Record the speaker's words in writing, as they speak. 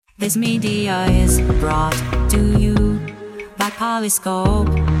This media is brought to you by Polyscope.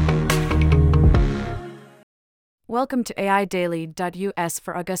 Welcome to AI Daily.us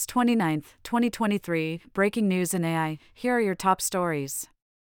for August 29th, 2023. Breaking news in AI. Here are your top stories.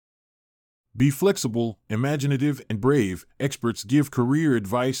 Be flexible, imaginative, and brave. Experts give career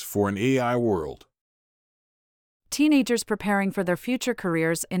advice for an AI world. Teenagers preparing for their future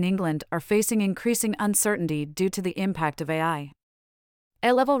careers in England are facing increasing uncertainty due to the impact of AI.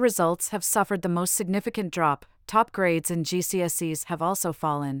 A-level results have suffered the most significant drop. Top grades in GCSEs have also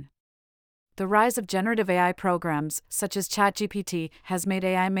fallen. The rise of generative AI programs, such as ChatGPT, has made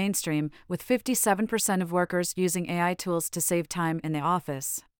AI mainstream, with 57% of workers using AI tools to save time in the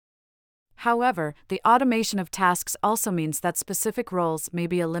office. However, the automation of tasks also means that specific roles may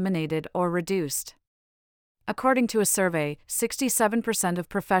be eliminated or reduced. According to a survey, 67% of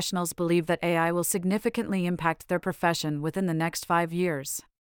professionals believe that AI will significantly impact their profession within the next 5 years.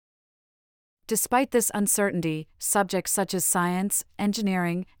 Despite this uncertainty, subjects such as science,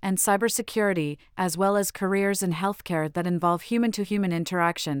 engineering, and cybersecurity, as well as careers in healthcare that involve human-to-human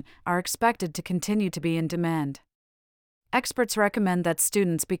interaction, are expected to continue to be in demand. Experts recommend that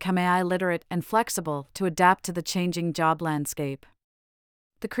students become AI literate and flexible to adapt to the changing job landscape.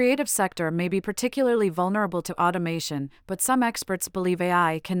 The creative sector may be particularly vulnerable to automation, but some experts believe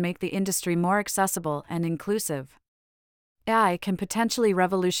AI can make the industry more accessible and inclusive. AI can potentially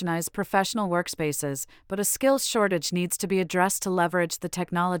revolutionize professional workspaces, but a skills shortage needs to be addressed to leverage the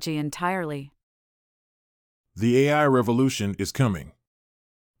technology entirely. The AI revolution is coming,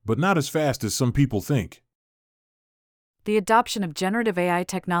 but not as fast as some people think. The adoption of generative AI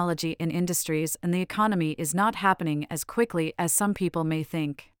technology in industries and the economy is not happening as quickly as some people may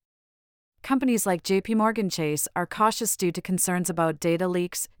think. Companies like JPMorgan Chase are cautious due to concerns about data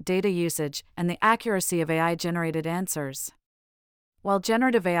leaks, data usage, and the accuracy of AI-generated answers. While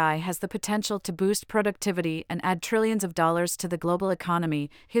generative AI has the potential to boost productivity and add trillions of dollars to the global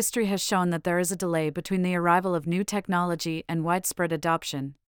economy, history has shown that there is a delay between the arrival of new technology and widespread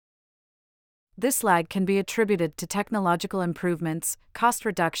adoption. This lag can be attributed to technological improvements, cost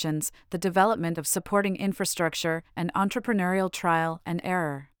reductions, the development of supporting infrastructure, and entrepreneurial trial and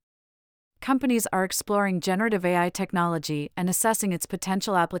error. Companies are exploring generative AI technology and assessing its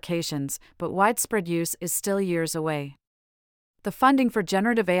potential applications, but widespread use is still years away. The funding for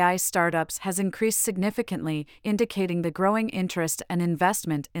generative AI startups has increased significantly, indicating the growing interest and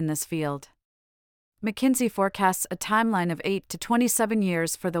investment in this field. McKinsey forecasts a timeline of 8 to 27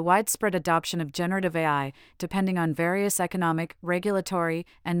 years for the widespread adoption of generative AI, depending on various economic, regulatory,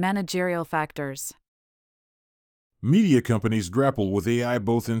 and managerial factors. Media companies grapple with AI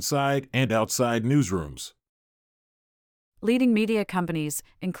both inside and outside newsrooms. Leading media companies,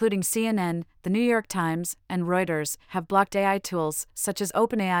 including CNN, The New York Times, and Reuters, have blocked AI tools, such as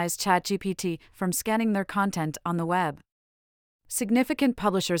OpenAI's ChatGPT, from scanning their content on the web. Significant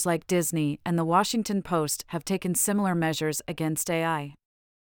publishers like Disney and The Washington Post have taken similar measures against AI.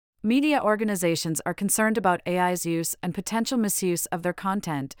 Media organizations are concerned about AI's use and potential misuse of their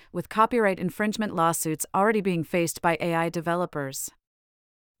content, with copyright infringement lawsuits already being faced by AI developers.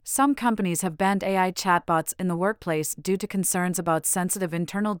 Some companies have banned AI chatbots in the workplace due to concerns about sensitive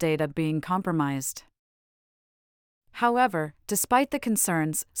internal data being compromised. However, despite the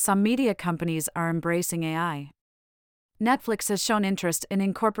concerns, some media companies are embracing AI. Netflix has shown interest in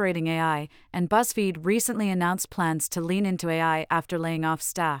incorporating AI, and BuzzFeed recently announced plans to lean into AI after laying off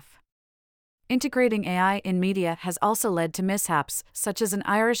staff. Integrating AI in media has also led to mishaps, such as an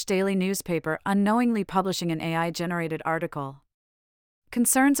Irish daily newspaper unknowingly publishing an AI-generated article.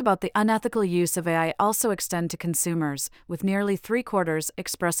 Concerns about the unethical use of AI also extend to consumers, with nearly 3/4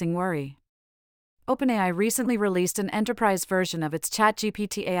 expressing worry. OpenAI recently released an enterprise version of its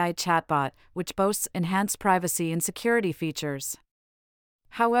ChatGPT AI chatbot, which boasts enhanced privacy and security features.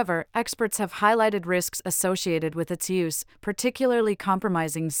 However, experts have highlighted risks associated with its use, particularly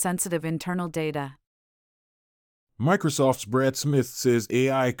compromising sensitive internal data. Microsoft's Brad Smith says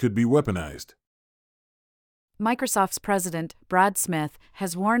AI could be weaponized. Microsoft's president, Brad Smith,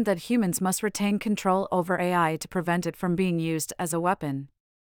 has warned that humans must retain control over AI to prevent it from being used as a weapon.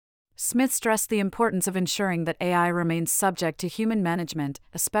 Smith stressed the importance of ensuring that AI remains subject to human management,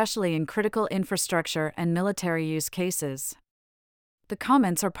 especially in critical infrastructure and military use cases. The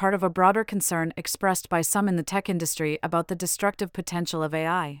comments are part of a broader concern expressed by some in the tech industry about the destructive potential of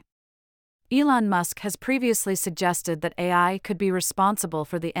AI. Elon Musk has previously suggested that AI could be responsible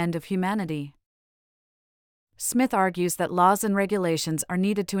for the end of humanity. Smith argues that laws and regulations are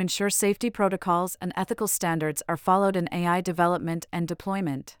needed to ensure safety protocols and ethical standards are followed in AI development and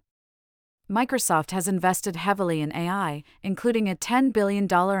deployment. Microsoft has invested heavily in AI, including a $10 billion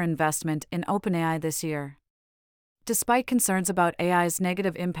investment in OpenAI this year. Despite concerns about AI's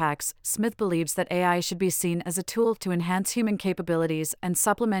negative impacts, Smith believes that AI should be seen as a tool to enhance human capabilities and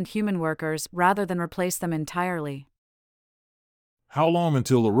supplement human workers rather than replace them entirely. How long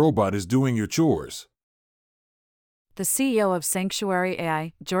until a robot is doing your chores? The CEO of Sanctuary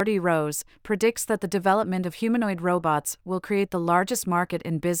AI, Jordi Rose, predicts that the development of humanoid robots will create the largest market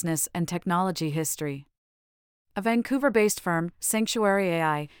in business and technology history. A Vancouver-based firm, Sanctuary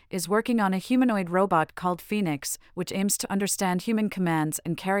AI, is working on a humanoid robot called Phoenix, which aims to understand human commands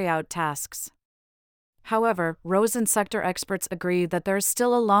and carry out tasks. However, Rose and sector experts agree that there is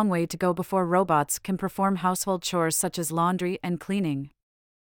still a long way to go before robots can perform household chores such as laundry and cleaning.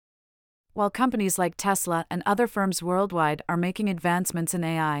 While companies like Tesla and other firms worldwide are making advancements in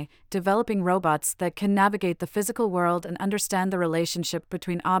AI, developing robots that can navigate the physical world and understand the relationship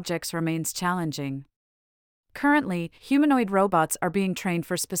between objects remains challenging. Currently, humanoid robots are being trained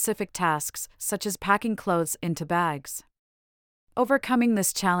for specific tasks, such as packing clothes into bags. Overcoming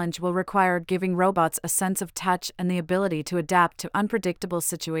this challenge will require giving robots a sense of touch and the ability to adapt to unpredictable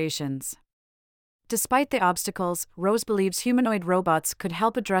situations. Despite the obstacles, Rose believes humanoid robots could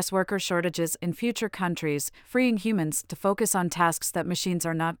help address worker shortages in future countries, freeing humans to focus on tasks that machines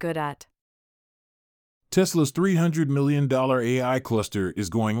are not good at. Tesla's $300 million AI cluster is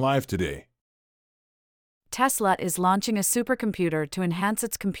going live today. Tesla is launching a supercomputer to enhance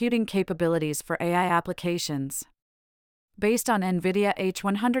its computing capabilities for AI applications. Based on NVIDIA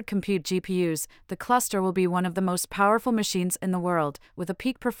H100 compute GPUs, the cluster will be one of the most powerful machines in the world, with a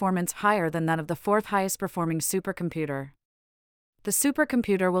peak performance higher than that of the fourth highest performing supercomputer. The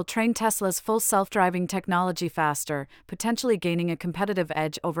supercomputer will train Tesla's full self-driving technology faster, potentially gaining a competitive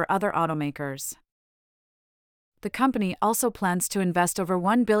edge over other automakers. The company also plans to invest over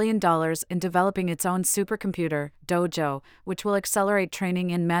 $1 billion in developing its own supercomputer, Dojo, which will accelerate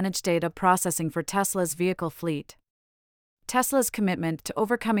training and manage data processing for Tesla's vehicle fleet. Tesla's commitment to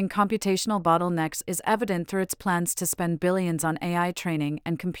overcoming computational bottlenecks is evident through its plans to spend billions on AI training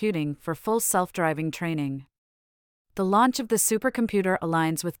and computing for full self-driving training. The launch of the supercomputer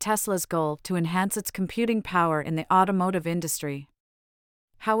aligns with Tesla's goal to enhance its computing power in the automotive industry.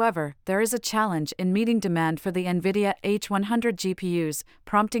 However, there is a challenge in meeting demand for the NVIDIA H100 GPUs,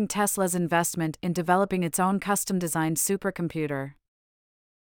 prompting Tesla's investment in developing its own custom-designed supercomputer.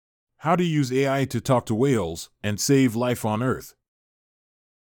 How to use AI to talk to whales and save life on Earth.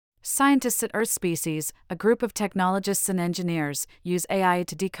 Scientists at Earth Species, a group of technologists and engineers, use AI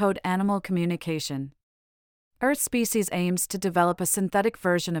to decode animal communication. Earth Species aims to develop a synthetic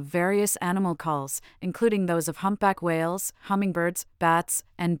version of various animal calls, including those of humpback whales, hummingbirds, bats,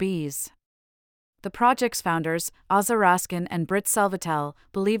 and bees. The project's founders, Ozza Raskin and Britt Salvatel,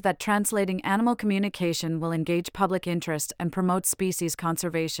 believe that translating animal communication will engage public interest and promote species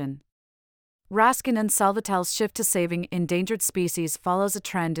conservation. Raskin and Salvatel's shift to saving endangered species follows a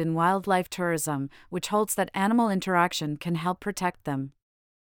trend in wildlife tourism, which holds that animal interaction can help protect them.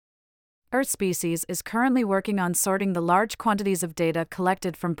 Earth Species is currently working on sorting the large quantities of data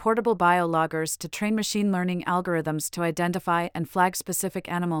collected from portable biologgers to train machine learning algorithms to identify and flag specific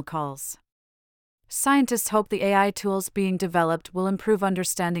animal calls. Scientists hope the AI tools being developed will improve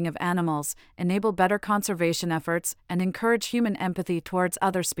understanding of animals, enable better conservation efforts, and encourage human empathy towards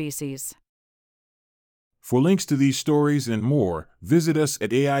other species. For links to these stories and more, visit us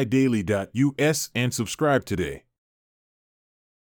at aidaily.us and subscribe today.